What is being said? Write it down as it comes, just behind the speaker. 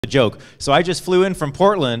a joke. So I just flew in from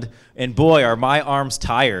Portland, and boy, are my arms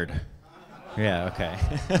tired. Yeah, okay.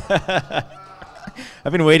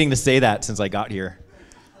 I've been waiting to say that since I got here.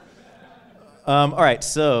 All right,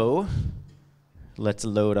 so let's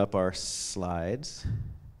load up our slides.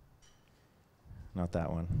 Not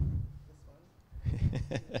that one.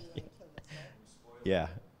 Yeah.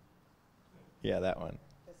 Yeah, that one.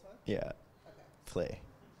 This one? Yeah. Okay. Play.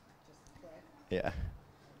 Just play? Yeah.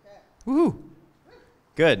 Okay. Woo!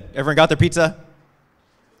 Good. Everyone got their pizza?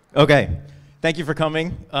 Okay. Thank you for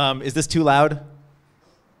coming. Is this too loud?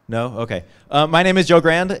 No? Okay. My name is Joe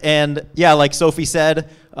Grand, and yeah, like Sophie said,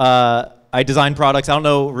 I design products. I don't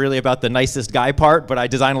know really about the nicest guy part, but I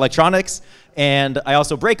design electronics, and I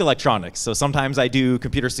also break electronics. So sometimes I do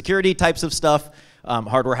computer security types of stuff,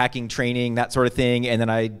 hardware hacking training, that sort of thing, and then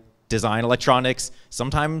I design electronics,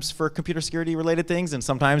 sometimes for computer security related things, and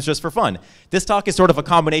sometimes just for fun. This talk is sort of a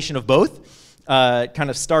combination of both. Kind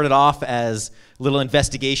of started off as a little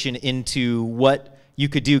investigation into what you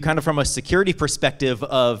could do kind of from a security perspective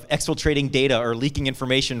of exfiltrating data or leaking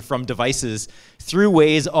information from devices through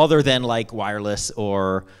ways other than like wireless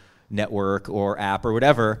or network or app or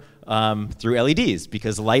whatever, through LEDs,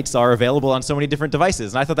 because lights are available on so many different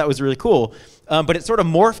devices. And I thought that was really cool. But it sort of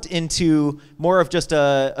morphed into more of just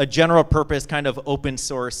a general purpose kind of open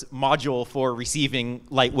source module for receiving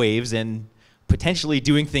light waves and potentially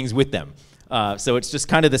doing things with them. So it's just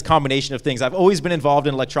kind of this combination of things. I've always been involved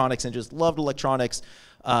in electronics and just loved electronics.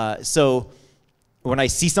 So when I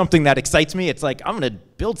see something that excites me, it's like, I'm going to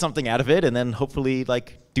build something out of it and then hopefully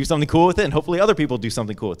like do something cool with it, and hopefully other people do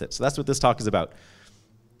something cool with it. So that's what this talk is about.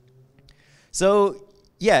 So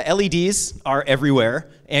yeah, LEDs are everywhere,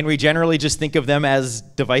 and we generally just think of them as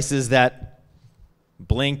devices that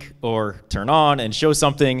blink or turn on and show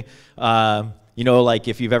something. You know, like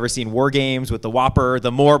if you've ever seen war games with the Whopper,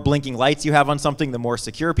 the more blinking lights you have on something, the more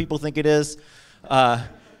secure people think it is.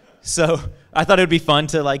 So I thought it would be fun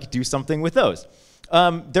to like do something with those.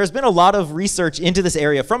 There's been a lot of research into this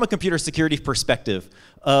area from a computer security perspective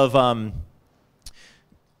of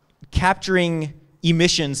capturing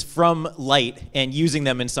emissions from light and using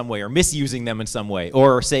them in some way or misusing them in some way,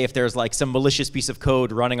 or say if there's like some malicious piece of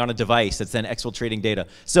code running on a device that's then exfiltrating data.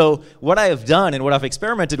 So what I have done and what I've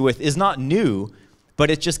experimented with is not new,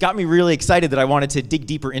 but it just got me really excited that I wanted to dig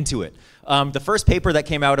deeper into it. The first paper that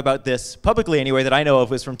came out about this, publicly anyway, that I know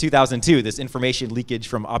of was from 2002, this information leakage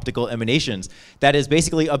from optical emanations, that is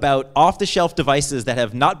basically about off-the-shelf devices that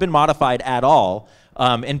have not been modified at all.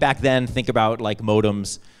 And back then, think about like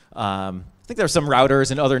modems, I think there are some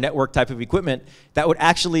routers and other network type of equipment that would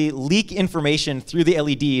actually leak information through the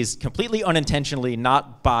LEDs completely unintentionally,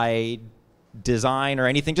 not by design or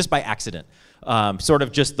anything, just by accident. Sort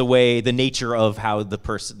of just the way, the nature of how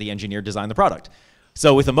the engineer designed the product.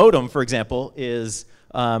 So with a modem, for example, is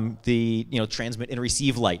the transmit and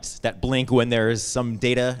receive lights that blink when there's some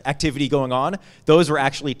data activity going on. Those were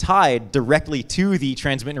actually tied directly to the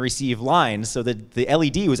transmit and receive lines, so that the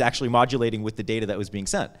LED was actually modulating with the data that was being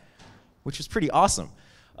sent, which was pretty awesome.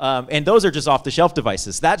 And those are just off-the-shelf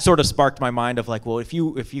devices. That sort of sparked my mind of like, well, if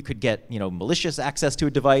you could get malicious access to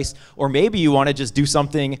a device, or maybe you want to just do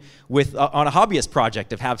something with on a hobbyist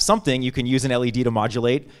project, have something you can use an LED to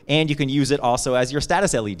modulate, and you can use it also as your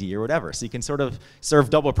status LED or whatever. So you can sort of serve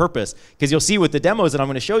double purpose. Because you'll see with the demos that I'm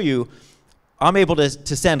going to show you, I'm able to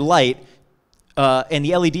send light, and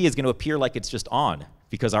the LED is going to appear like it's just on,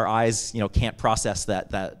 because our eyes can't process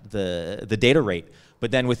the data rate. But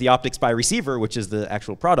then with the OpticSpy receiver, which is the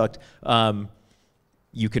actual product,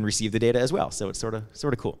 you can receive the data as well. So it's sort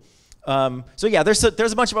of cool. So yeah, there's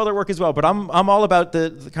a bunch of other work as well. But I'm all about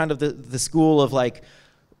the kind of the school of like,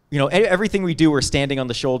 everything we do, we're standing on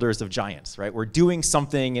the shoulders of giants, right? We're doing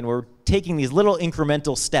something and we're taking these little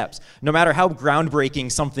incremental steps. No matter how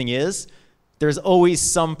groundbreaking something is, there's always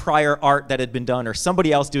some prior art that had been done or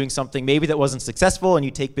somebody else doing something maybe that wasn't successful, and you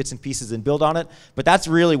take bits and pieces and build on it. But that's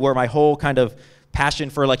really where my whole kind of passion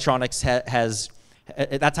for electronics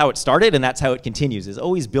that's how it started, and that's how it continues, is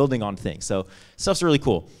always building on things. So stuff's really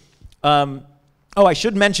cool. Oh, I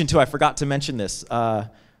should mention too, I forgot to mention this. I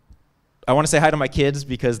want to say hi to my kids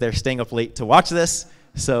because they're staying up late to watch this.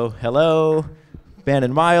 So hello, Ben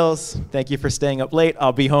and Miles. Thank you for staying up late.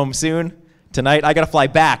 I'll be home soon. Tonight, I got to fly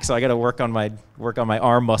back, so I got to work on my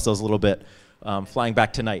arm muscles a little bit, flying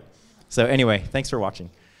back tonight. So anyway, thanks for watching.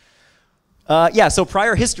 Yeah, so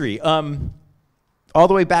prior history. All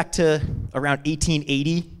the way back to around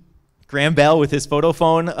 1880, Graham Bell with his photo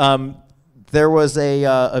phone. There was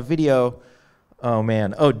a video. Oh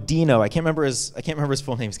man, Dino. I can't remember his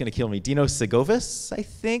full name. He's gonna kill me. Dino Segovis, I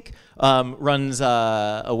think, runs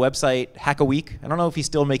a website, Hack a Week. I don't know if he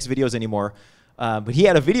still makes videos anymore. But he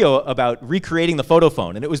had a video about recreating the photo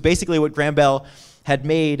phone, and it was basically what Graham Bell had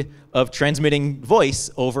made of transmitting voice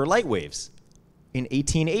over light waves in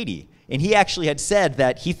 1880. And he actually had said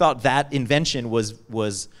that he thought that invention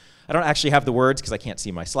was I don't actually have the words because I can't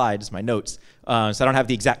see my slides, my notes, so I don't have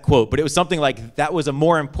the exact quote, but it was something like that was a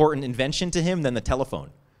more important invention to him than the telephone.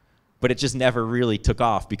 But it just never really took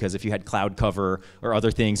off because if you had cloud cover or other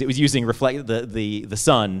things, it was using the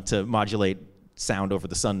sun to modulate sound over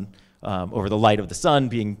the sun, over the light of the sun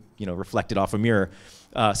being reflected off a mirror.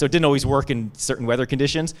 So it didn't always work in certain weather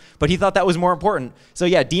conditions, but he thought that was more important. So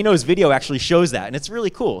yeah, Dino's video actually shows that, and it's really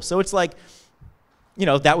cool. So it's like,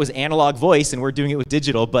 that was analog voice, and we're doing it with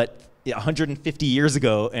digital, but 150 years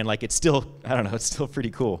ago, and like it's still, I don't know, it's still pretty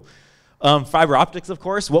cool. Fiber optics, of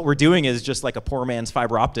course, what we're doing is just like a poor man's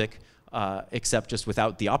fiber optic, except just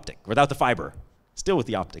without the optic, without the fiber. Still with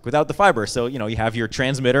the optic, without the fiber. So, you have your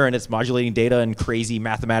transmitter and it's modulating data in crazy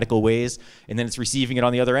mathematical ways, and then it's receiving it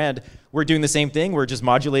on the other end. We're doing the same thing. We're just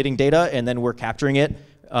modulating data, and then we're capturing it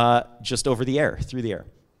just over the air, through the air.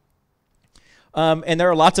 And there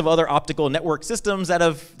are lots of other optical network systems that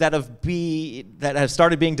have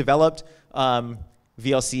started being developed.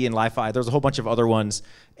 VLC and Li-Fi. There's a whole bunch of other ones.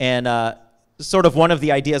 And sort of one of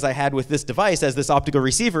the ideas I had with this device as this optical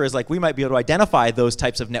receiver is like we might be able to identify those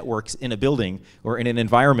types of networks in a building or in an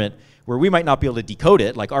environment where we might not be able to decode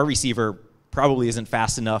it. Like our receiver probably isn't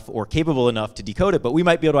fast enough or capable enough to decode it, but we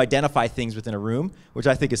might be able to identify things within a room, which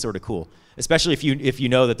I think is sort of cool. Especially if you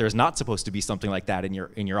know that there's not supposed to be something like that in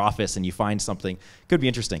your office and you find something, could be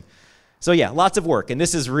interesting. So yeah, lots of work, and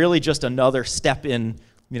this is really just another step in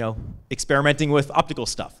experimenting with optical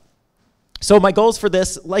stuff. So my goals for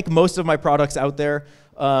this, like most of my products out there,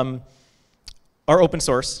 are open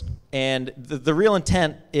source. And the real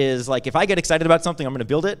intent is like if I get excited about something, I'm going to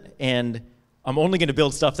build it. And I'm only going to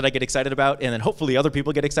build stuff that I get excited about. And then hopefully other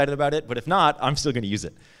people get excited about it. But if not, I'm still going to use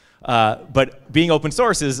it. But being open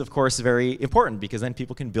source is, of course, very important because then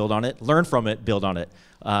people can build on it, learn from it, build on it.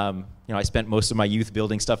 I spent most of my youth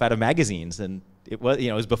building stuff out of magazines. And it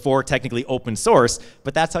was before technically open source.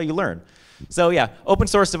 But that's how you learn. So yeah, open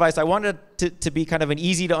source device, I wanted to be kind of an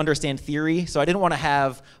easy to understand theory, so I didn't want to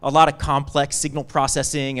have a lot of complex signal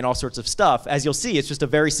processing and all sorts of stuff. As you'll see, it's just a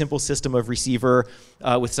very simple system of receiver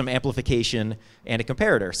with some amplification and a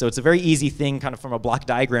comparator. So it's a very easy thing kind of from a block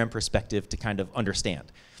diagram perspective to kind of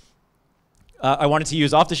understand. I wanted to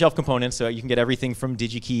use off-the-shelf components, so you can get everything from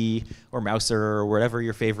DigiKey or Mouser or whatever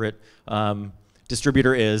your favorite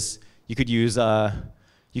distributor is. You could use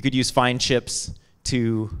fine chips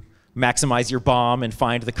to maximize your BOM and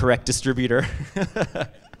find the correct distributor.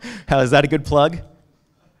 How is that a good plug?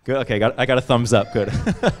 Good. Okay, I got a thumbs up. Good.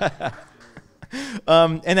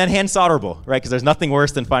 And then hand solderable, right? Because there's nothing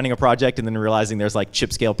worse than finding a project and then realizing there's like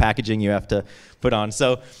chip scale packaging you have to put on.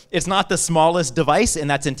 So it's not the smallest device, and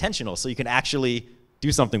that's intentional. So you can actually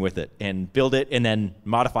do something with it and build it and then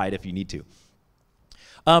modify it if you need to.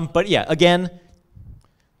 But yeah, again,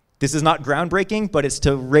 this is not groundbreaking, but it's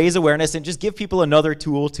to raise awareness and just give people another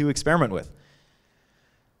tool to experiment with.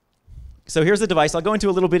 So here's the device. I'll go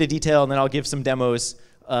into a little bit of detail, and then I'll give some demos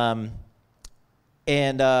and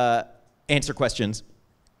answer questions.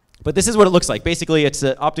 But this is what it looks like. Basically, it's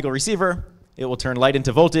an optical receiver. It will turn light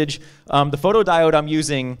into voltage. The photodiode I'm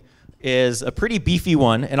using is a pretty beefy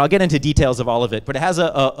one, and I'll get into details of all of it, but it has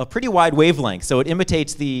a pretty wide wavelength, so it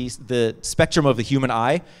imitates the spectrum of the human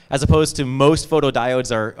eye, as opposed to most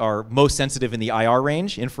photodiodes are most sensitive in the IR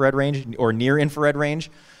range, infrared range, or near infrared range.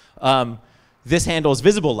 This handles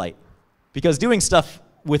visible light, because doing stuff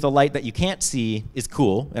with a light that you can't see is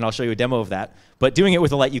cool, and I'll show you a demo of that, but doing it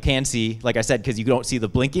with a light you can see, like I said, because you don't see the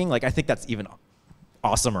blinking, like I think that's even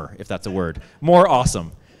awesomer, if that's a word. More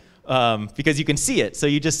awesome. Because you can see it, so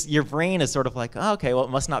your brain is sort of like, oh, okay, well, it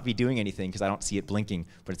must not be doing anything because I don't see it blinking,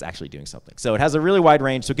 but it's actually doing something. So it has a really wide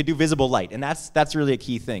range, so it can do visible light, and that's really a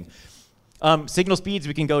key thing. Signal speeds,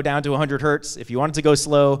 we can go down to 100 hertz. If you wanted to go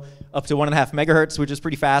slow, up to 1.5 megahertz, which is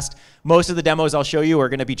pretty fast. Most of the demos I'll show you are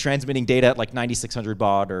going to be transmitting data at like 9600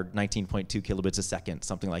 baud or 19.2 kilobits a second,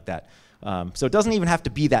 something like that. So it doesn't even have to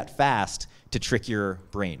be that fast to trick your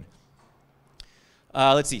brain.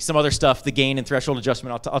 Let's see, some other stuff, the gain and threshold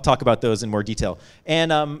adjustment, I'll talk about those in more detail.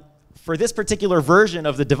 And for this particular version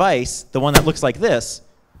of the device, the one that looks like this,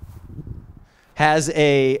 has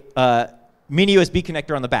a mini USB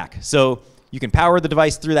connector on the back. So you can power the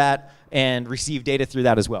device through that and receive data through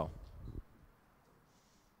that as well.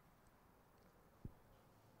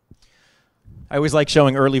 I always like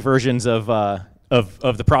showing early versions of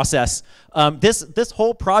of the process. This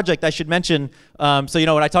whole project, I should mention, so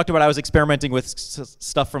when I talked about I was experimenting with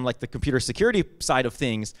stuff from like the computer security side of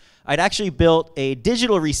things, I'd actually built a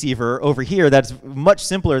digital receiver over here that's much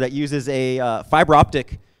simpler, that uses a fiber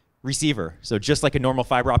optic receiver. So just like a normal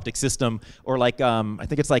fiber optic system, or like I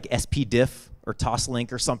think it's like SPDIF or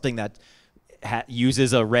Toslink or something that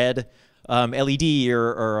uses a red LED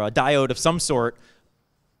or a diode of some sort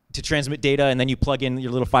to transmit data, and then you plug in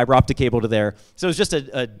your little fiber optic cable to there. So it's just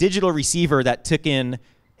a digital receiver that took in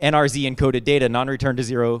NRZ encoded data, non-return to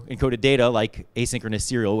zero encoded data, like asynchronous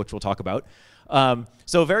serial, which we'll talk about.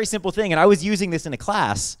 So a very simple thing, and I was using this in a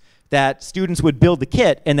class that students would build the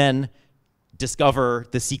kit and then discover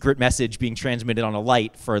the secret message being transmitted on a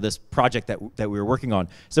light for this project that we were working on.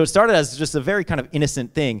 So it started as just a very kind of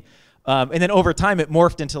innocent thing. And then over time, it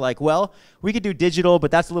morphed into like, well, we could do digital,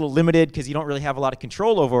 but that's a little limited because you don't really have a lot of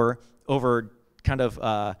control over kind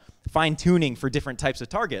of fine-tuning for different types of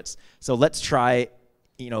targets. So let's try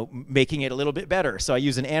making it a little bit better. So I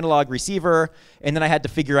use an analog receiver, and then I had to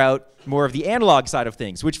figure out more of the analog side of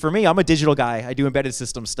things, which for me, I'm a digital guy. I do embedded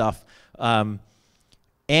system stuff.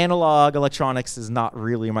 Analog electronics is not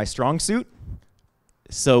really my strong suit.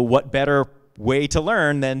 So what better way to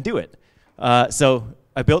learn than do it? So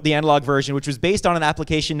I built the analog version, which was based on an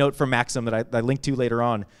application note from Maxim that I linked to later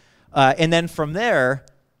on. And then from there,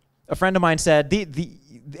 a friend of mine said,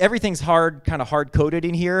 everything's kind of hard-coded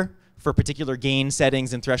in here for particular gain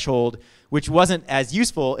settings and threshold, which wasn't as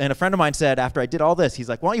useful. And a friend of mine said, after I did all this, he's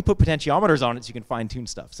like, why don't you put potentiometers on it so you can fine-tune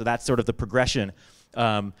stuff? So that's sort of the progression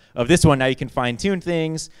of this one. Now you can fine-tune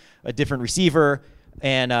things, a different receiver,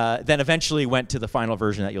 and then eventually went to the final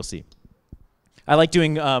version that you'll see. I like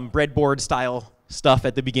doing breadboard-style stuff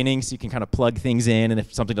at the beginning, so you can kind of plug things in, and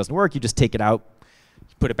if something doesn't work, you just take it out,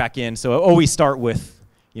 put it back in. So I always start with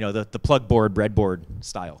the plug board, breadboard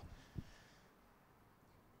style.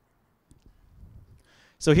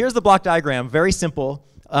 So here's the block diagram, very simple.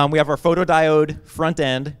 We have our photodiode front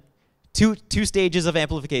end, two stages of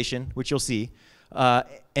amplification, which you'll see, and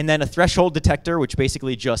then a threshold detector, which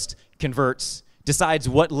basically just decides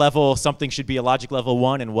what level something should be a logic level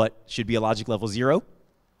 1 and what should be a logic level 0.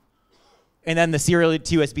 And then the serial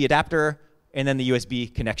to USB adapter, and then the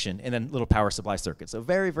USB connection, and then little power supply circuit. So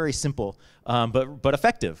very, very simple, but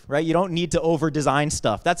effective, right? You don't need to over-design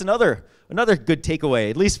stuff. That's another good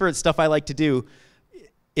takeaway, at least for stuff I like to do.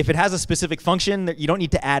 If it has a specific function, you don't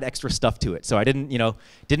need to add extra stuff to it. So I didn't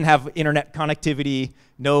have internet connectivity,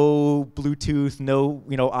 no Bluetooth, no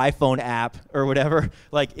iPhone app or whatever.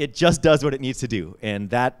 Like it just does what it needs to do, and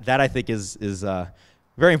that I think is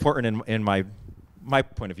very important in my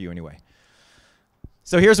point of view anyway.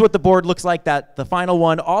 So here's what the board looks like, the final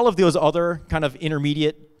one. All of those other kind of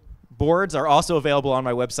intermediate boards are also available on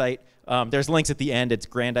my website. There's links at the end. It's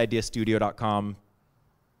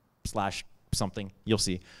grandideastudio.com/something. You'll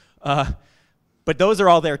see. But those are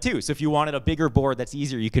all there too. So if you wanted a bigger board that's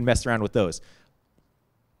easier, you can mess around with those.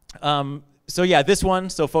 So yeah, this one,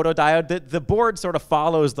 so photodiode, the board sort of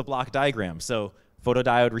follows the block diagram. So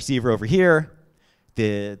photodiode receiver over here,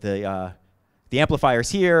 the amplifier's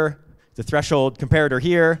here, the threshold comparator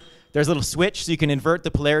here. There's a little switch, so you can invert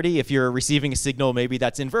the polarity. If you're receiving a signal maybe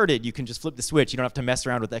that's inverted, you can just flip the switch. You don't have to mess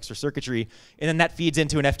around with extra circuitry. And then that feeds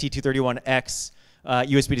into an FT231X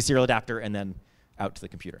USB to serial adapter and then out to the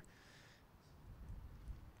computer.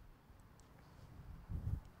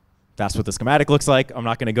 That's what the schematic looks like. I'm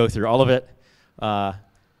not going to go through all of it, but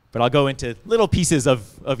I'll go into little pieces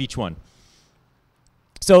of each one.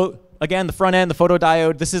 So again, the front end, the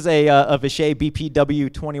photodiode, this is a Vishay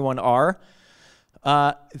BPW21R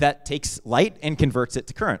that takes light and converts it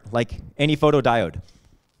to current, like any photodiode.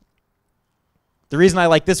 The reason I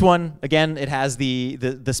like this one, again, it has the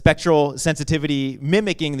spectral sensitivity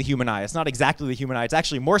mimicking the human eye. It's not exactly the human eye. It's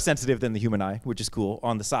actually more sensitive than the human eye, which is cool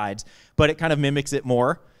on the sides, but it kind of mimics it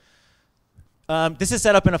more. This is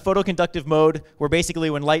set up in a photoconductive mode where basically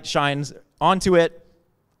when light shines onto it,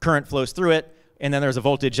 current flows through it, and then there's a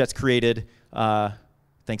voltage that's created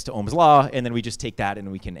thanks to Ohm's law, and then we just take that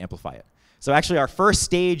and we can amplify it. So actually our first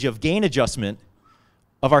stage of gain adjustment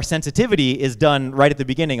of our sensitivity is done right at the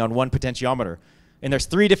beginning on one potentiometer. And there's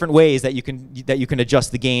 3 different ways that you can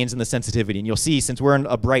adjust the gains and the sensitivity. And you'll see, since we're in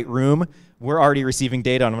a bright room, we're already receiving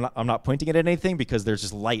data, and I'm not pointing it at anything because there's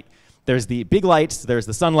just light. There's the big lights, there's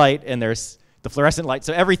the sunlight, and there's the fluorescent light.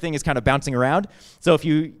 So everything is kind of bouncing around. So if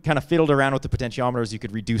you kind of fiddled around with the potentiometers, you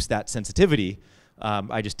could reduce that sensitivity.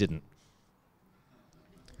 I just didn't.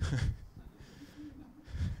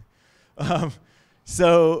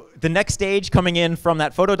 So the next stage coming in from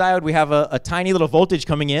that photodiode, we have a tiny little voltage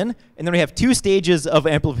coming in, and then we have 2 stages of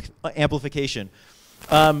amplification.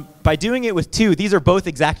 By doing it with 2, these are both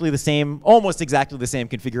exactly the same, almost exactly the same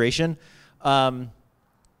configuration,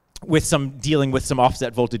 with dealing with some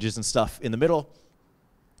offset voltages and stuff in the middle.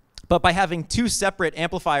 But by having 2 separate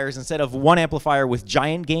amplifiers instead of 1 amplifier with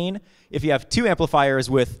giant gain, if you have 2 amplifiers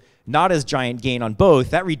with not as giant gain on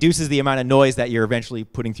both, that reduces the amount of noise that you're eventually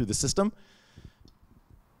putting through the system.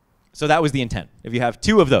 So that was the intent, if you have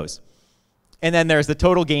 2 of those. And then there's the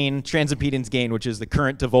total gain, transimpedance gain, which is the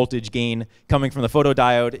current to voltage gain coming from the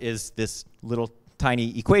photodiode, is this little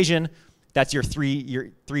tiny equation. That's your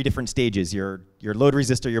three different stages, your load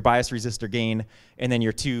resistor, your bias resistor gain, and then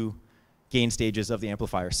your 2 gain stages of the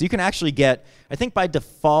amplifier. So you can actually get, I think by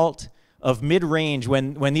default of mid-range,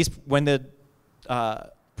 when the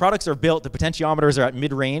products are built, the potentiometers are at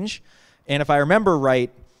mid-range. And if I remember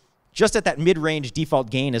right, just at that mid-range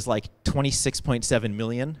default gain is like 26.7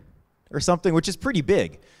 million. Or something, which is pretty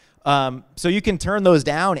big. So you can turn those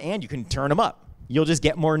down and you can turn them up. You'll just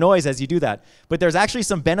get more noise as you do that. But there's actually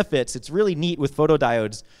some benefits. It's really neat with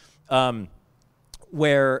photodiodes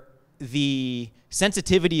where the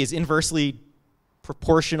sensitivity is inversely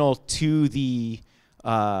proportional to the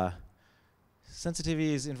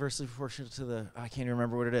sensitivity is inversely proportional to the, I can't even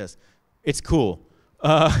remember what it is. It's cool.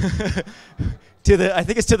 I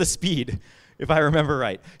think it's to the speed, if I remember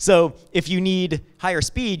right. So if you need higher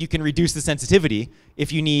speed, you can reduce the sensitivity.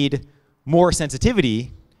 If you need more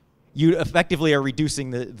sensitivity, you effectively are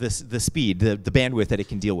reducing the speed, the bandwidth that it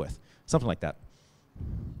can deal with, something like that.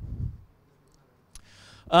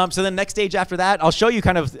 So then next stage after that, I'll show you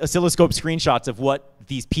kind of oscilloscope screenshots of what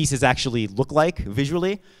these pieces actually look like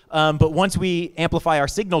visually. But once we amplify our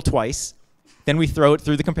signal twice, then we throw it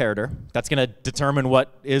through the comparator. That's going to determine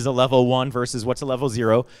what is a level 1 versus what's a level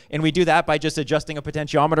 0. And we do that by just adjusting a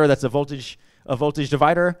potentiometer that's a voltage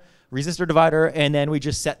divider, resistor divider, and then we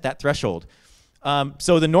just set that threshold.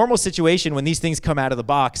 So the normal situation when these things come out of the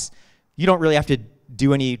box, you don't really have to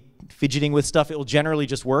do any fidgeting with stuff. It will generally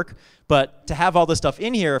just work. But to have all this stuff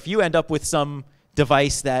in here, if you end up with some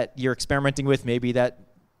device that you're experimenting with, maybe that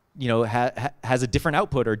has a different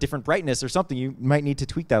output or different brightness or something, you might need to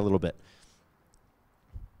tweak that a little bit.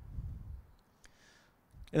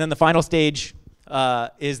 And then the final stage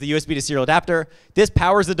is the USB to serial adapter. This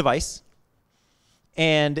powers the device.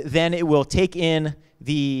 And then it will take in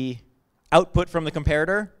the output from the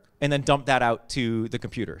comparator and then dump that out to the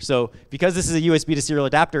computer. So because this is a USB to serial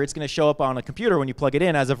adapter, it's going to show up on a computer when you plug it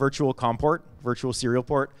in as a virtual COM port, virtual serial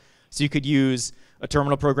port. So you could use a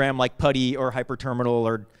terminal program like PuTTY or HyperTerminal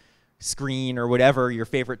or Screen or whatever your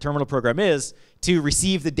favorite terminal program is to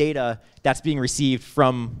receive the data that's being received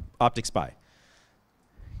from OpticSpy.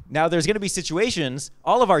 Now there's going to be situations,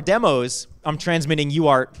 all of our demos, I'm transmitting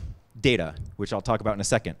UART data, which I'll talk about in a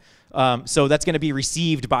second. So that's going to be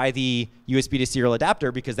received by the USB to serial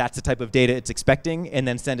adapter because that's the type of data it's expecting, and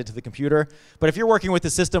then send it to the computer. But if you're working with the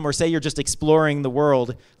system, or say you're just exploring the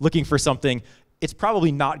world looking for something, it's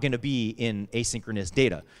probably not going to be in asynchronous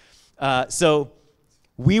data. So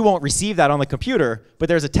we won't receive that on the computer, but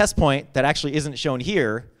there's a test point that actually isn't shown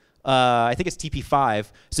here. I think it's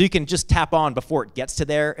TP5, so you can just tap on before it gets to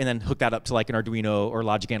there and then hook that up to like an Arduino or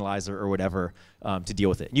logic analyzer or whatever to deal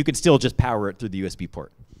with it. And you can still just power it through the USB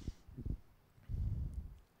port.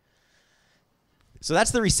 So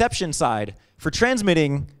that's the reception side. For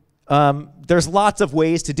transmitting, there's lots of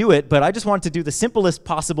ways to do it, but I just wanted to do the simplest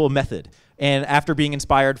possible method. And after being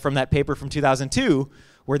inspired from that paper from 2002,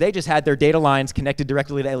 where they just had their data lines connected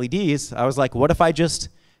directly to LEDs, I was like, what if I just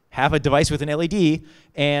have a device with an LED,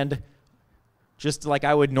 and just like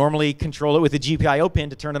I would normally control it with a GPIO pin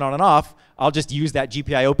to turn it on and off, I'll just use that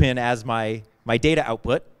GPIO pin as my data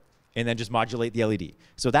output, and then just modulate the LED.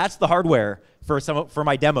 So that's the hardware for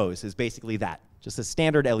my demos, is basically that, just a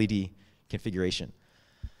standard LED configuration.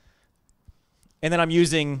 And then I'm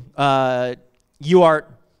using UART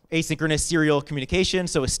asynchronous serial communication,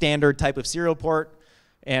 so a standard type of serial port,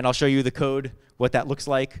 and I'll show you the code, what that looks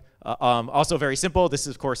like. Also very simple. This,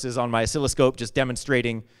 of course, is on my oscilloscope, just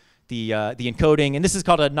demonstrating the encoding. And this is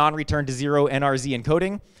called a non-return to zero NRZ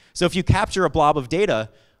encoding. So if you capture a blob of data,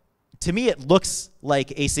 to me it looks like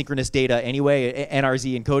asynchronous data anyway,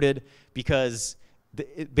 NRZ encoded, because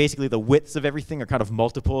basically the widths of everything are kind of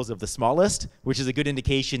multiples of the smallest, which is a good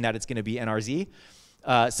indication that it's going to be NRZ.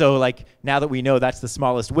 So like now that we know that's the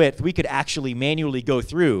smallest width, we could actually manually go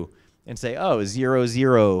through and say, oh, 0,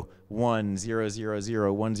 0, 1, 0, 0,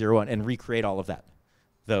 0, 1, 0, 1, and recreate all of that.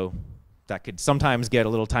 Though that could sometimes get a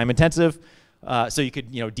little time intensive. So you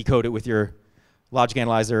could decode it with your logic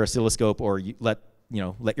analyzer, oscilloscope, or let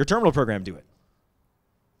your terminal program do it.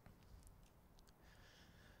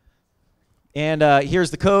 And here's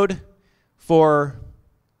the code for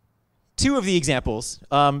two of the examples.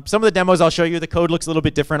 Some of the demos I'll show you, the code looks a little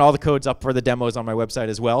bit different. All the code's up for the demos on my website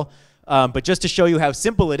as well. But just to show you how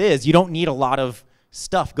simple it is, you don't need a lot of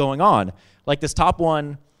stuff going on. Like this top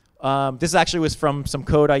one, this actually was from some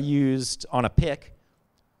code I used on a PIC,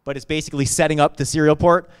 but it's basically setting up the serial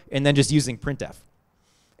port and then just using printf.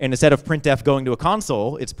 And instead of printf going to a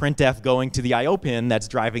console, it's printf going to the I/O pin that's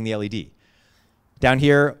driving the LED. Down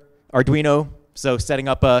here, Arduino, so setting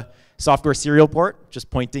up a software serial port, just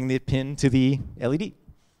pointing the pin to the LED.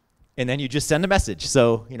 And then you just send a message.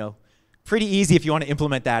 So, you know, pretty easy if you want to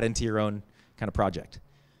implement that into your own kind of project.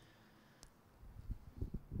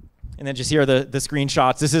 And then just here are the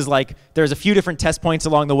screenshots. This is like, there's a few different test points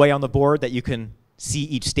along the way on the board that you can see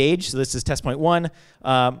each stage. So this is test point 1.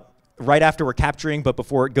 Right after we're capturing, but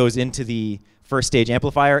before it goes into the first stage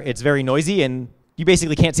amplifier, it's very noisy, and you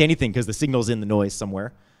basically can't see anything because the signal's in the noise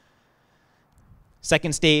somewhere.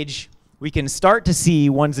 Second stage, we can start to see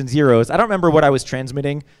ones and zeros. I don't remember what I was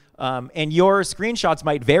transmitting, and your screenshots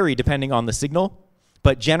might vary depending on the signal,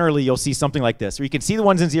 but generally you'll see something like this, where you can see the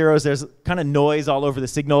ones and zeros. There's kind of noise all over the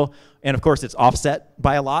signal, and of course it's offset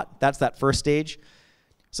by a lot. That's that first stage.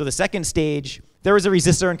 So the second stage, there was a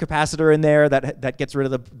resistor and capacitor in there that gets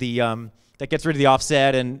rid of the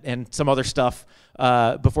offset and some other stuff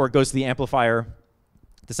before it goes to the amplifier,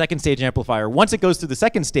 the second stage amplifier. Once it goes through the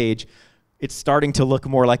second stage, it's starting to look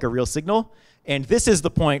more like a real signal. And this is the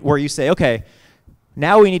point where you say, okay,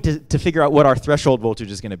 now we need to figure out what our threshold voltage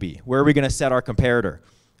is going to be. Where are we going to set our comparator?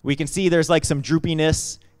 We can see there's like some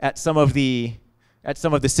droopiness at some of the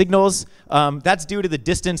signals. That's due to the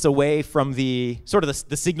distance away from the sort of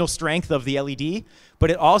the signal strength of the LED, but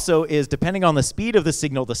it also is depending on the speed of the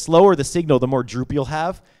signal. The slower the signal, the more droop you'll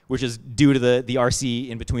have, which is due to the RC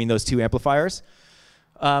in between those two amplifiers.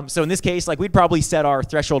 So in this case, like we'd probably set our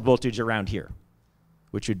threshold voltage around here,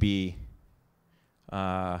 which would be,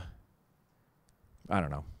 I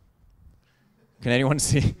don't know. Can anyone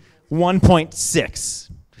see?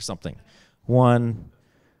 1.6 or something.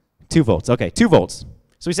 2 volts, okay, 2 volts.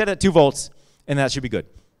 So we set it at 2 volts, and that should be good.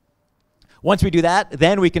 Once we do that,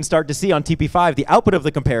 then we can start to see on TP5, the output of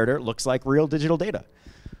the comparator looks like real digital data.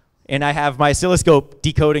 And I have my oscilloscope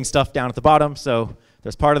decoding stuff down at the bottom, so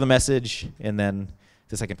there's part of the message, and then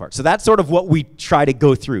the second part. So that's sort of what we try to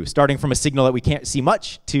go through, starting from a signal that we can't see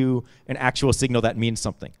much to an actual signal that means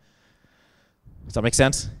something. Does that make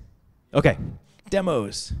sense? Okay,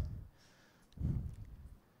 demos.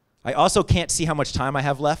 I also can't see how much time I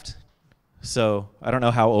have left, so I don't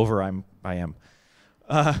know how over I am.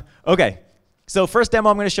 Okay, so first demo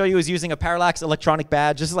I'm going to show you is using a Parallax electronic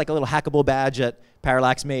badge. This is like a little hackable badge that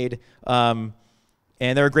Parallax made, and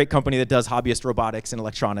they're a great company that does hobbyist robotics and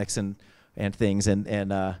electronics and things,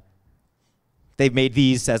 and they've made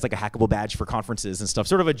these as like a hackable badge for conferences and stuff,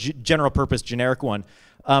 sort of a general purpose generic one.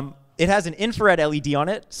 It has an infrared LED on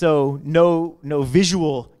it, so no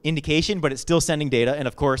visual indication, but it's still sending data. And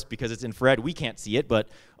of course, because it's infrared, we can't see it, but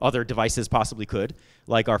other devices possibly could,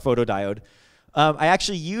 like our photodiode. I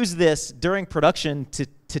actually used this during production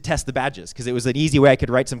to test the badges, because it was an easy way I could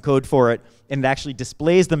write some code for it, and it actually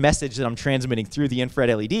displays the message that I'm transmitting through the infrared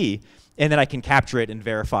LED, and then I can capture it and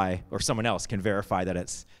verify, or someone else can verify that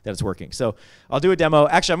it's working. So I'll do a demo.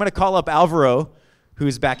 Actually, I'm going to call up Alvaro,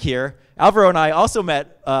 who's back here. Alvaro and I also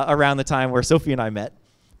met around the time where Sophie and I met,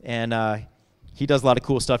 and he does a lot of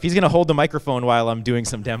cool stuff. He's going to hold the microphone while I'm doing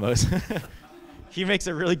some demos. He makes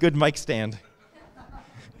a really good mic stand.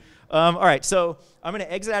 All right, so I'm going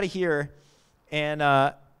to exit out of here, and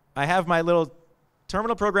I have my little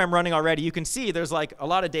terminal program running already. You can see there's like a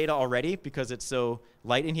lot of data already because it's so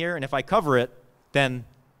light in here, and if I cover it, then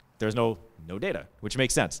there's no data, which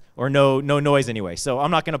makes sense, or no noise anyway. So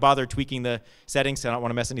I'm not going to bother tweaking the settings, so I don't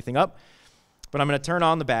want to mess anything up. But I'm going to turn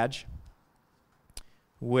on the badge,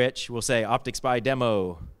 which will say OpticSpy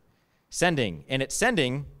demo sending, and it's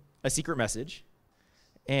sending a secret message.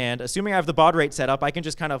 And assuming I have the baud rate set up, I can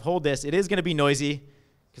just kind of hold this. It is going to be noisy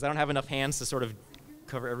because I don't have enough hands to sort of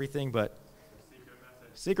cover everything, but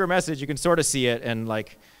secret message, you can sort of see it, and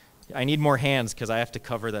like I need more hands because I have to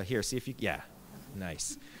cover the here. See if you, yeah,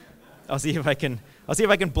 nice. I'll see if I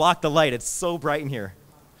can block the light. It's so bright in here.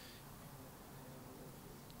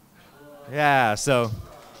 Yeah, so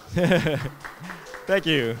thank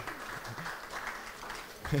you.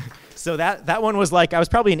 So that one was like, I was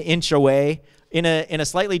probably an inch away. In a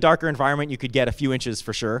slightly darker environment, you could get a few inches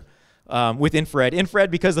for sure. With infrared.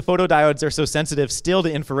 Infrared, because the photodiodes are so sensitive still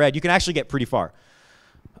to infrared, you can actually get pretty far.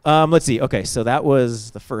 Let's see. Okay, so that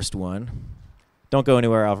was the first one. Don't go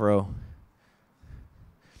anywhere, Alvaro.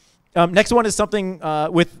 Next one is something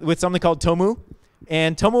with something called Tomu,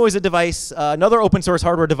 And Tomo is a device, another open source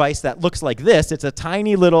hardware device that looks like this. It's a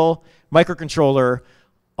tiny little microcontroller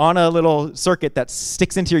on a little circuit that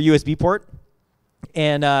sticks into your USB port.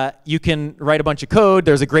 And you can write a bunch of code.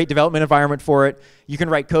 There's a great development environment for it. You can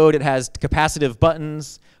write code. It has capacitive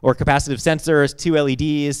buttons or capacitive sensors, 2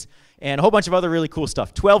 LEDs, and a whole bunch of other really cool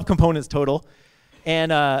stuff. 12 components total.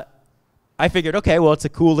 And I figured, OK, well, it's a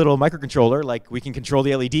cool little microcontroller. Like, we can control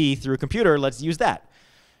the LED through a computer. Let's use that.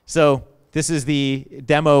 So this is the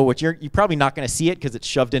demo, which you're probably not going to see it because it's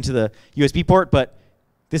shoved into the USB port. But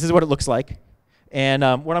this is what it looks like. And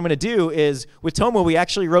what I'm going to do is, with Tomo, we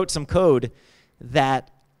actually wrote some code that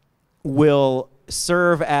will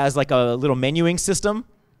serve as like a little menuing system.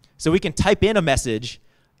 So we can type in a message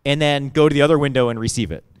and then go to the other window and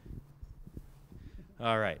receive it.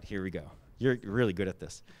 All right, here we go. You're really good at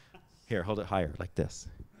this. Here, hold it higher, like this.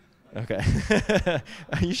 OK.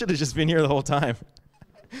 You should have just been here the whole time.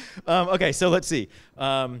 OK, so let's see.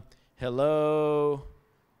 Hello,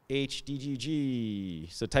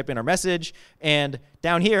 HDDG. So type in our message. And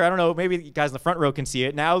down here, I don't know, maybe you guys in the front row can see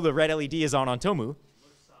it. Now the red LED is on Tomu.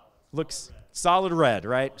 Looks solid red,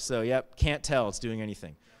 right? So, yep, can't tell it's doing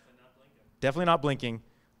anything. Definitely not blinking.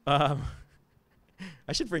 I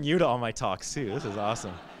should bring you to all my talks, too. This is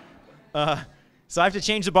awesome. So I have to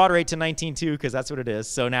change the baud rate to 19.2 because that's what it is.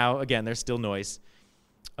 So now, again, there's still noise.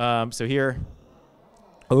 So here.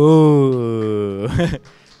 Ooh.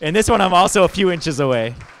 And this one, I'm also a few inches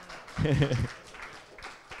away.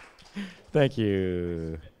 Thank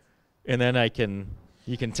you. And then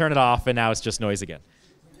you can turn it off, and now it's just noise again.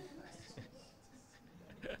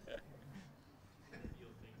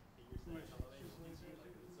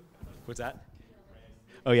 What's that?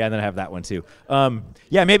 Oh, yeah, and then I have that one, too.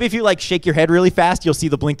 Yeah, maybe if you like shake your head really fast, you'll see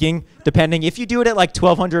the blinking, depending. If you do it at like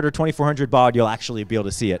 1200 or 2400 baud, you'll actually be able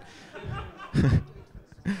to see it.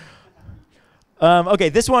 OK,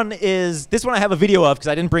 this one I have a video of because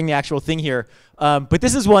I didn't bring the actual thing here. But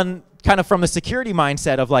this is one kind of from the security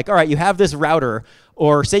mindset of like, all right, you have this router,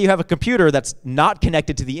 or say you have a computer that's not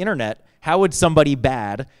connected to the internet. How would somebody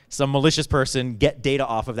bad, some malicious person, get data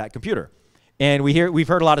off of that computer? And we've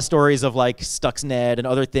heard a lot of stories of like Stuxnet and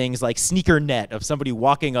other things like SneakerNet, of somebody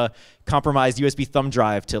walking a compromised USB thumb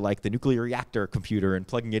drive to like the nuclear reactor computer and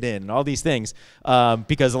plugging it in and all these things,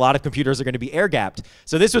 because a lot of computers are going to be air-gapped.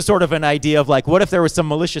 So this was sort of an idea of like, what if there was some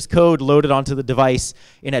malicious code loaded onto the device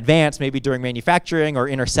in advance, maybe during manufacturing, or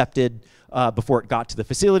intercepted before it got to the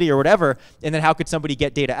facility or whatever, and then how could somebody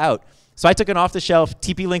get data out? So I took an off-the-shelf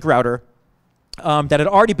TP-Link router that had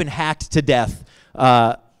already been hacked to death,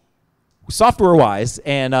 software-wise,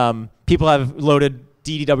 and people have loaded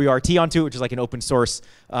DDWRT onto it, which is like an open source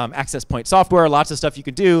access point software. Lots of stuff you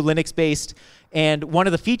can do, Linux-based. And one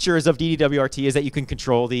of the features of DDWRT is that you can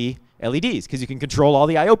control the LEDs, because you can control all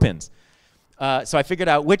the I/O pins. So I figured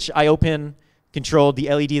out which I/O pin controlled the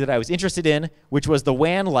LED that I was interested in, which was the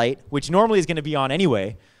WAN light, which normally is going to be on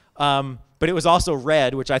anyway. But it was also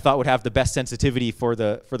red, which I thought would have the best sensitivity for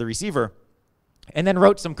the receiver. And then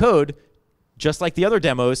wrote some code, just like the other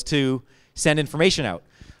demos, to send information out.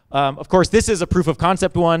 Of course, this is a proof of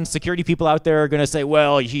concept one. Security people out there are going to say,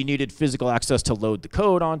 well, he needed physical access to load the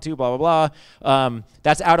code onto, blah, blah, blah.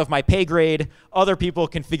 That's out of my pay grade. Other people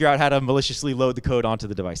can figure out how to maliciously load the code onto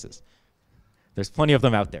the devices. There's plenty of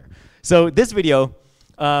them out there. So this video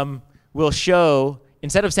will show,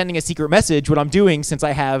 instead of sending a secret message, what I'm doing, since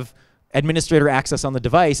I have administrator access on the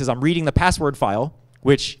device, is I'm reading the password file,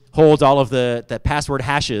 which holds all of the password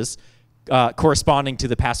hashes corresponding to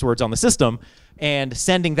the passwords on the system, and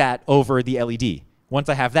sending that over the LED. Once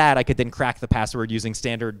I have that, I could then crack the password using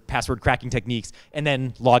standard password cracking techniques, and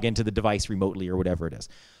then log into the device remotely or whatever it is.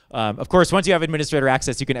 Of course, once you have administrator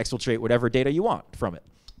access, you can exfiltrate whatever data you want from it.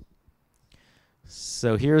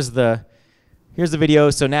 So here's the video.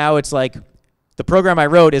 So now it's like the program I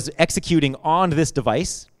wrote is executing on this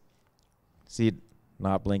device. See,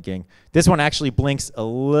 not blinking. This one actually blinks a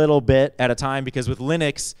little bit at a time, because with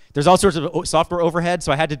Linux, there's all sorts of software overhead,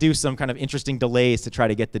 so I had to do some kind of interesting delays to try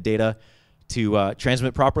to get the data to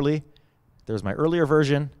transmit properly. There's my earlier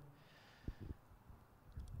version.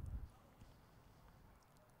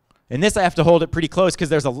 And this I have to hold it pretty close, because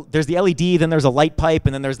there's the LED, then there's a light pipe,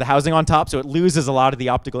 and then there's the housing on top, so it loses a lot of the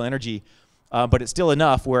optical energy. But it's still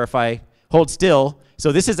enough where if I hold still,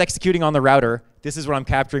 so this is executing on the router. This is what I'm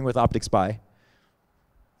capturing with OpticSpy.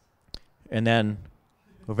 And then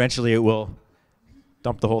eventually it will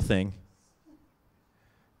dump the whole thing.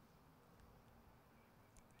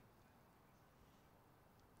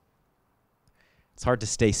 It's hard to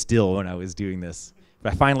stay still when I was doing this,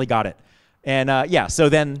 but I finally got it. And yeah, so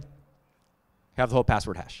then have the whole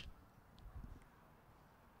password hash.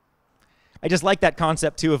 I just like that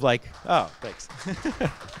concept too of like, oh, thanks.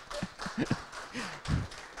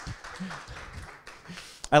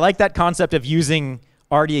 I like that concept of using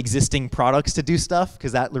already existing products to do stuff,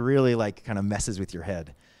 because that really like kind of messes with your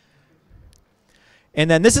head. And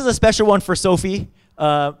then this is a special one for Sophie,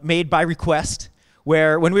 made by request,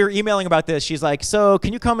 where when we were emailing about this, she's like, so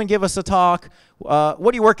can you come and give us a talk? What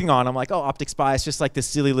are you working on? I'm like, oh, OpticSpy. It's just like this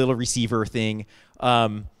silly little receiver thing. You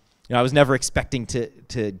know, I was never expecting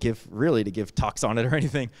to give talks on it or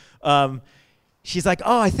anything. She's like,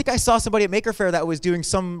 oh, I think I saw somebody at Maker Faire that was doing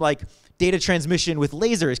some like data transmission with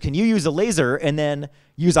lasers. Can you use a laser and then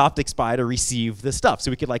use OpticSpy to receive the stuff so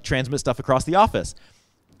we could like transmit stuff across the office?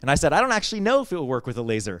 And I said, I don't actually know if it will work with a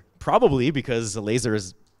laser. Probably because a laser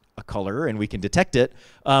is a color and we can detect it.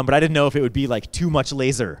 But I didn't know if it would be like too much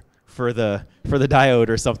laser for the diode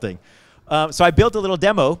or something. So I built a little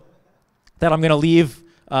demo that I'm going to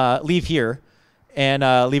leave here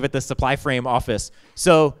and leave at the Supplyframe office.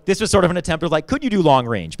 So this was sort of an attempt of like, could you do long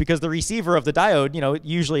range? Because the receiver of the diode, you know,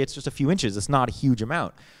 usually it's just a few inches. It's not a huge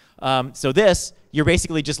amount. So this, you're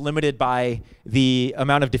basically just limited by the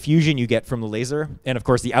amount of diffusion you get from the laser, and of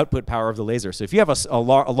course the output power of the laser. So if you have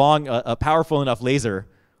a powerful enough laser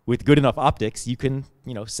with good enough optics, you can,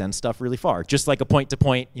 you know, send stuff really far, just like a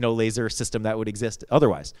point-to-point, you know, laser system that would exist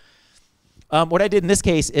otherwise. What I did in this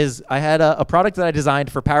case is I had a product that I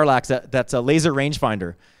designed for parallax that's a laser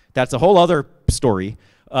rangefinder. That's a whole other story,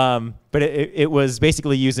 but it was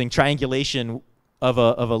basically using triangulation of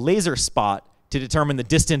a laser spot to determine the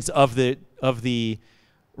distance of the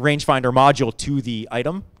rangefinder module to the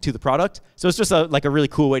item, to the product. So it's just like a really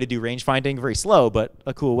cool way to do range finding, very slow, but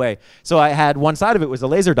a cool way. So I had one side of it was a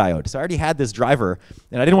laser diode. So I already had this driver,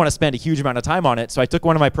 and I didn't want to spend a huge amount of time on it. So I took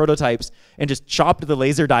one of my prototypes and just chopped the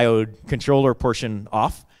laser diode controller portion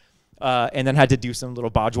off, and then had to do some little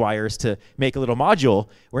bodge wires to make a little module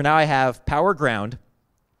where now I have power ground.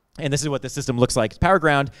 And this is what the system looks like. It's power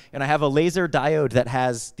ground, and I have a laser diode that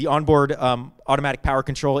has the onboard automatic power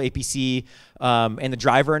control, APC, and the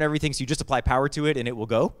driver and everything. So you just apply power to it, and it will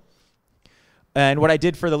go. And what I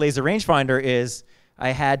did for the laser rangefinder is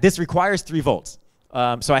this requires 3 volts.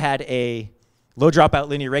 So I had a low dropout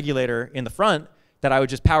linear regulator in the front that I would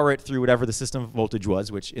just power it through whatever the system voltage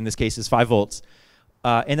was, which in this case is 5 volts.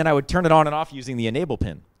 And then I would turn it on and off using the enable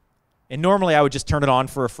pin. And normally I would just turn it on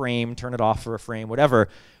for a frame, turn it off for a frame, whatever.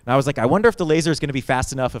 And I was like, I wonder if the laser is going to be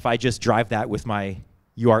fast enough if I just drive that with my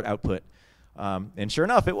UART output. And sure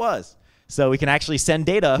enough, it was. So we can actually send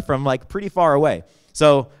data from like pretty far away.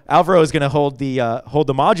 So Alvaro is going to hold the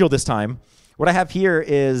module this time. What I have here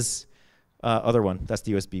is other one. That's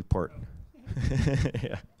the USB port.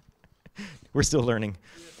 Yeah. We're still learning.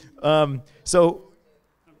 So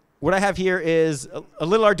what I have here is a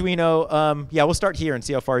little Arduino. Yeah, we'll start here and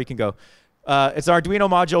see how far you can go. It's an Arduino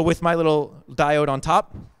module with my little diode on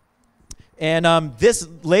top. And this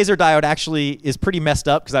laser diode actually is pretty messed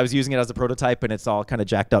up because I was using it as a prototype and it's all kind of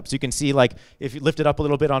jacked up. So you can see, like, if you lift it up a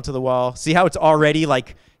little bit onto the wall, see how it's already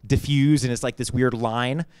like diffused and it's like this weird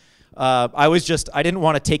line. I didn't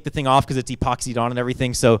want to take the thing off because it's epoxied on and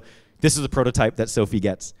everything. So this is a prototype that Sophie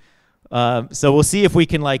gets. So we'll see if we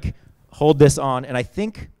can like hold this on. And I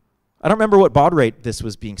don't remember what baud rate this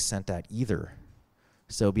was being sent at either.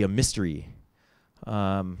 So it'll be a mystery.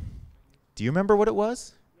 Do you remember what it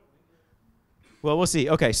was? Well, we'll see.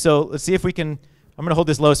 Okay, so let's see if we can. I'm going to hold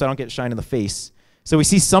this low so I don't get shine in the face. So we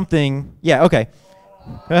see something. Yeah, okay.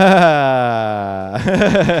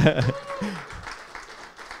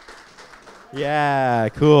 Yeah,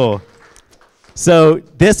 cool. So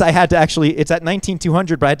this I had to actually, it's at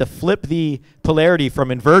 19200, but I had to flip the polarity from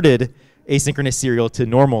inverted asynchronous serial to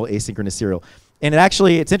normal asynchronous serial. And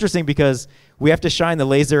it's interesting because we have to shine the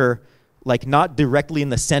laser like not directly in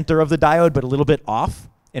the center of the diode, but a little bit off.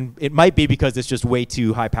 And it might be because it's just way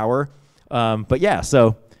too high power. But yeah,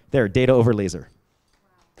 so there, data over laser.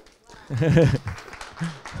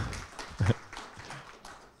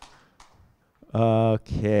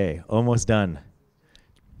 Okay, almost done.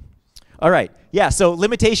 All right, yeah, so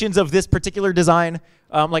limitations of this particular design.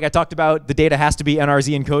 Like I talked about, the data has to be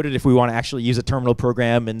NRZ encoded if we want to actually use a terminal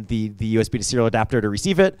program and the USB to serial adapter to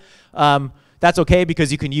receive it. That's okay because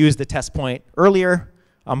you can use the test point earlier.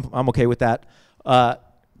 I'm okay with that.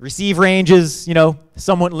 Receive range is,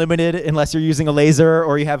 somewhat limited unless you're using a laser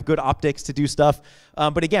or you have good optics to do stuff.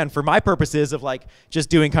 But again, for my purposes of like just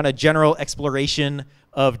doing kind of general exploration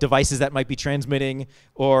of devices that might be transmitting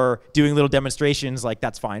or doing little demonstrations, like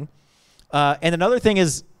that's fine. And another thing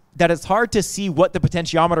is that it's hard to see what the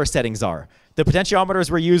potentiometer settings are. The potentiometers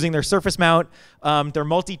we're using, they're surface mount, they're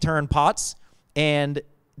multi-turn pots, and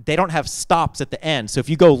they don't have stops at the end. So if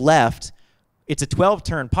you go left, it's a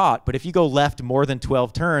 12-turn pot, but if you go left more than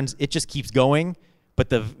 12 turns, it just keeps going, but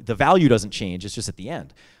the value doesn't change. It's just at the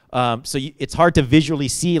end. So it's hard to visually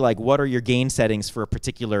see like what are your gain settings for a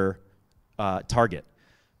particular target.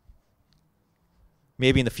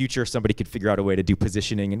 Maybe in the future somebody could figure out a way to do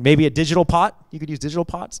positioning, and maybe a digital pot. You could use digital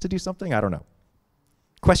pots to do something. I don't know.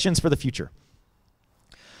 Questions for the future.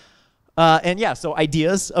 And yeah, so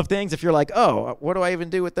ideas of things. If you're like, oh, what do I even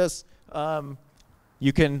do with this?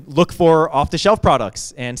 You can look for off-the-shelf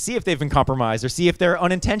products and see if they've been compromised or see if they're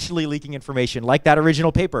unintentionally leaking information, like that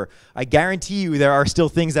original paper. I guarantee you there are still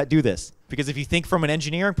things that do this. Because if you think from an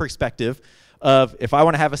engineering perspective of, if I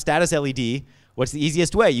want to have a status LED, what's the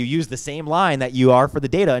easiest way? You use the same line that you are for the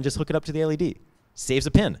data and just hook it up to the LED. Saves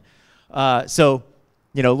a pin. So,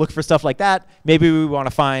 you know, look for stuff like that. Maybe we want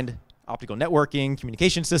to find optical networking,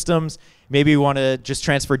 communication systems. Maybe we want to just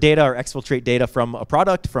transfer data or exfiltrate data from a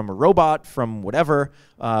product, from a robot, from whatever.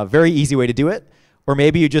 Very easy way to do it. Or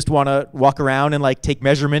maybe you just want to walk around and like take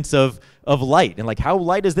measurements of light and like how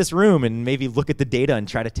light is this room, and maybe look at the data and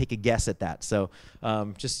try to take a guess at that. So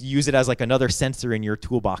just use it as like another sensor in your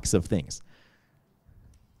toolbox of things.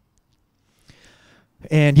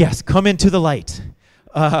 And yes, come into the light.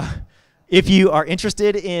 If you are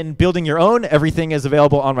interested in building your own, everything is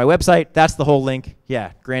available on my website. That's the whole link.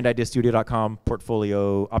 Yeah, grandideastudio.com,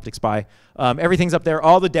 portfolio, OpticSpy. Everything's up there.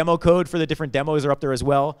 All the demo code for the different demos are up there as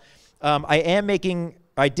well.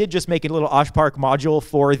 I did just make a little OshPark module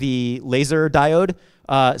for the laser diode.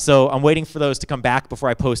 So I'm waiting for those to come back before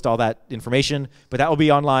I post all that information. But that will be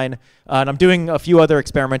online. And I'm doing a few other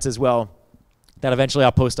experiments as well that eventually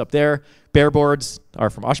I'll post up there. Bare boards are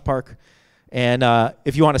from OshPark. And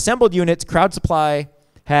if you want assembled units, CrowdSupply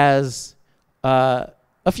has a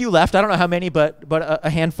few left. I don't know how many, but a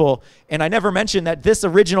handful. And I never mentioned that this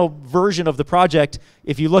original version of the project,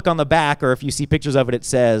 if you look on the back or if you see pictures of it, it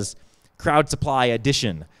says CrowdSupply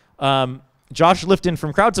Edition. Josh Lifton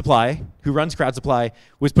from CrowdSupply, who runs CrowdSupply,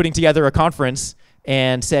 was putting together a conference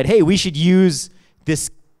and said, hey, we should use this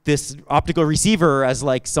optical receiver as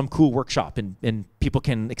like some cool workshop, and people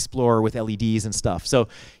can explore with LEDs and stuff. So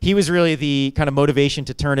he was really the kind of motivation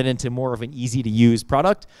to turn it into more of an easy to use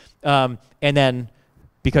product. And then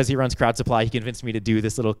because he runs CrowdSupply, he convinced me to do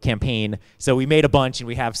this little campaign. So we made a bunch, and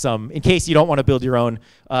we have some in case you don't want to build your own,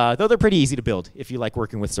 though they're pretty easy to build if you like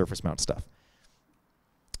working with surface mount stuff.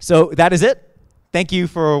 So that is it. Thank you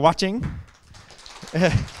for watching.